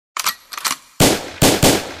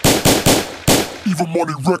Even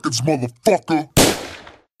Money Records, motherfucker.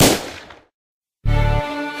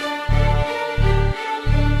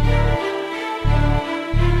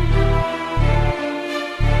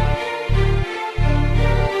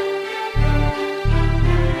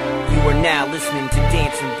 You are now listening to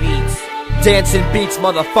Dansonn Beats. Dansonn Beats,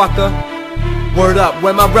 motherfucker. Word up,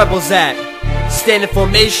 where my rebels at? Stand in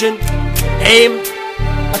formation, aim,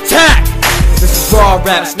 attack! This is raw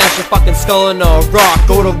rap, smash your fucking skull in a rock.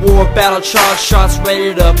 Go to war, battle charge, shots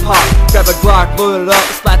ready to pop. Grab a Glock, load it up,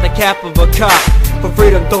 splat the cap of a cop. For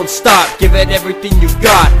freedom, don't stop, give it everything you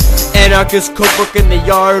got. Anarchist cookbook in the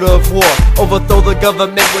yard of war. Overthrow the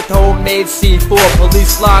government with homemade C4.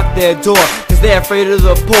 Police lock their door, cause they're afraid of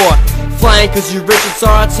the poor. Flying cause you rich, it's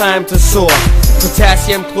our time to soar.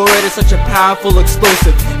 Potassium chloride is such a powerful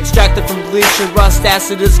explosive. Extracted from bleach and rust,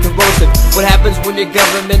 acid is corrosive. What happens when your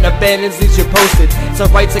government abandons, leaves you posted? It's a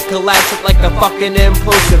right to collapse it like a fucking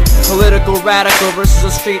implosive. Political radical versus a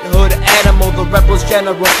street hood animal. The rebel's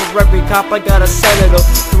general, for every cop I got a senator.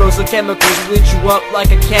 Corrosive chemicals bleach you up like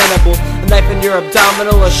a cannibal. A knife in your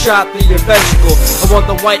abdominal, a shot through your ventricle. I want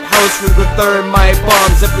the White House with the thermite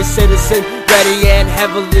bombs. Every citizen ready and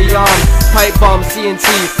heavily armed. Pipe bombs, TNT,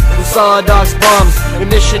 the solid dogs bombs. Your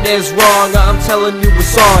mission is wrong, I'm telling you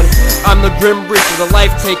it's on. I'm the Grim Reaper, the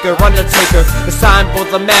life taker, undertaker. It's time for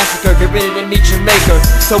the massacre, get ready to meet your maker.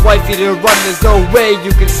 So wifey to run, there's no way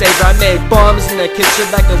you can save her. I made bombs in the kitchen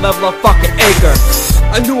like a level of fucking acre.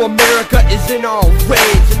 I knew America is in our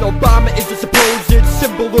range, and Obama is the supposed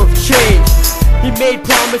symbol of change. He made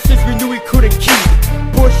promises we knew he couldn't keep.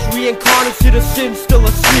 Bush reincarnate citizen, still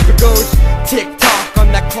asleep. It goes tick-tock on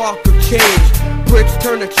that clock of change. Bricks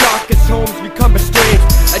turn to chalk as homes become estranged.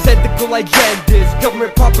 Identical agendas,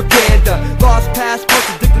 government propaganda. Lost passports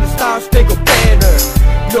addicted to Star-Spangled Banner.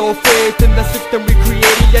 No faith in the system we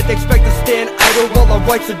created, yet they expect to stand idle while our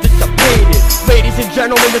rights are dissipated. Ladies and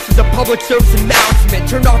gentlemen, this is a public service announcement.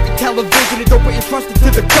 Turn off the television and don't put your trust into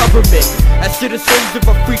the government. As citizens of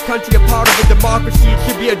a free country, a part of a democracy, it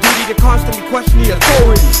should be a duty to constantly question the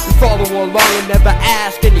authority. We follow along and never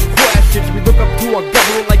ask any questions. We look up to our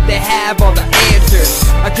government like they have all the answers.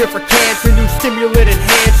 I cure for cancer, new stimulant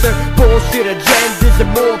enhancer. Bullshit agendas and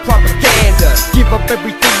more propaganda. Give up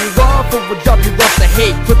everything you love for a job you love to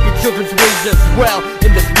hate. Clip your children's wings as well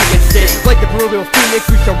in this vegan state. Like the proverbial phoenix,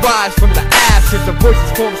 we shall rise from the ashes. Our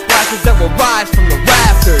voices form splashes that will rise from the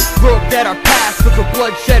rafters. Look at our past, look at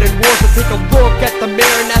bloodshed and wars. So take a look at the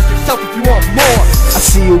mirror and ask yourself if you want more. I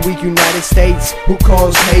see a weak United States who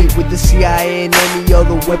cause hate with the CIA and any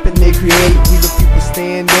other weapon they create. We the people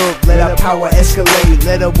stand up, let our power escalate.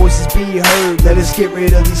 Let our voices be heard, let us get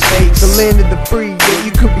rid of these fakes. The land of the free, yeah,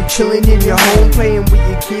 you could be chilling in your home, playing with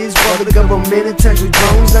your kids while the government attacks with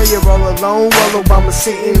drones. Now you're all alone while Obama's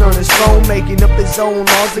sitting on his phone, making up his own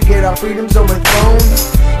laws to get our freedoms overthrown.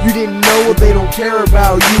 You didn't know, well, they don't care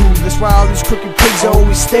about you. That's why all these crooked pigs are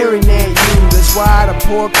always staring at you. That's why the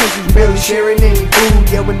poor country's barely sharing any food.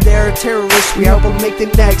 Yeah, when they're a terrorist, we help them make the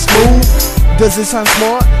next move. Does it sound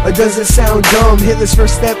smart or does it sound dumb? Hitler's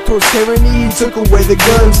first step towards tyranny, he took away the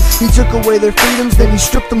guns. He took away their freedoms, then he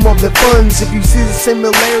stripped them of their funds. If you see the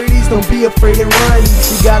similarities, don't be afraid and run.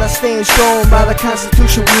 We gotta stand strong by the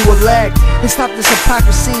Constitution we will act. Let's stop this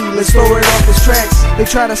hypocrisy, let's throw it off the tracks. They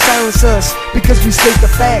try to silence us because we state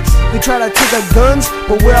the facts. They try to take our guns,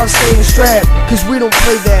 but we're all staying strapped. Cause we don't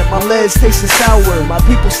play that, my legs tasting sour. My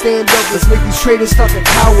people stand up, let's make these traitors stop and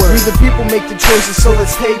cower. We the people make the choices, so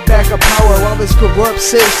let's take back our power. While this corrupt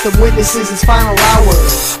system witnesses its final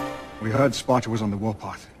hour. We heard Sparta was on the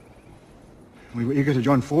warpath. We were eager to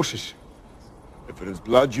join forces. If it is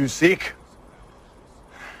blood you seek,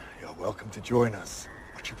 you're welcome to join us.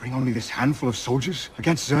 But you bring only this handful of soldiers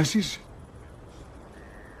against Xerxes?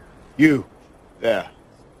 You, there.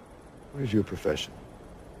 What is your profession?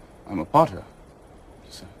 I'm a potter,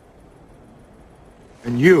 sir.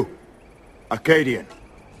 And you, Arcadian,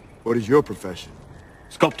 what is your profession?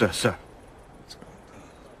 Sculptor, sir.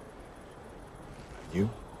 You?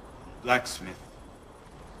 Blacksmith.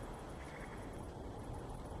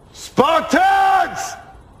 Spartans!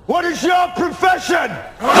 What is your profession?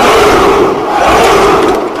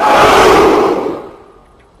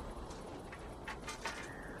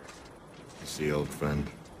 You see, old friend,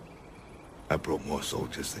 I brought more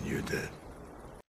soldiers than you did.